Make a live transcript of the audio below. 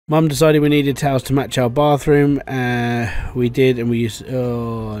Mum decided we needed towels to match our bathroom. We did, and we used.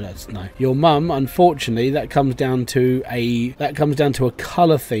 Oh, that's no. Your mum, unfortunately, that comes down to a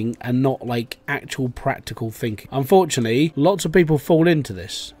colour thing and not like actual practical thinking. Unfortunately, lots of people fall into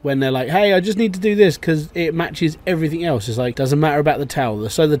this when they're like, "Hey, I just need to do this because it matches everything else." It's like, doesn't matter about the towel.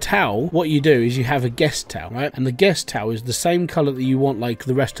 So the towel, what you do is you have a guest towel, right? And the guest towel is the same colour that you want like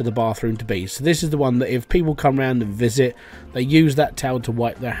the rest of the bathroom to be. So this is the one that if people come around and visit, they use that towel to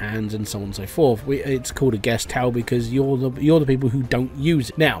wipe their hands and so on and so forth. It's called a guest towel because you're the people who don't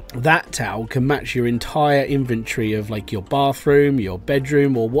use it. Now, that towel can match your entire inventory of like your bathroom, your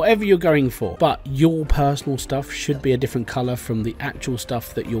bedroom, or whatever you're going for. But your personal stuff should be a different colour from the actual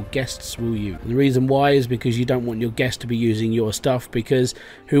stuff that your guests will use. And the reason why is because you don't want your guests to be using your stuff, because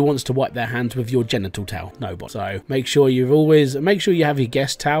who wants to wipe their hands with your genital towel? Nobody. So make sure you have your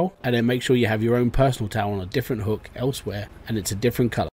guest towel, and then make sure you have your own personal towel on a different hook elsewhere, and it's a different colour.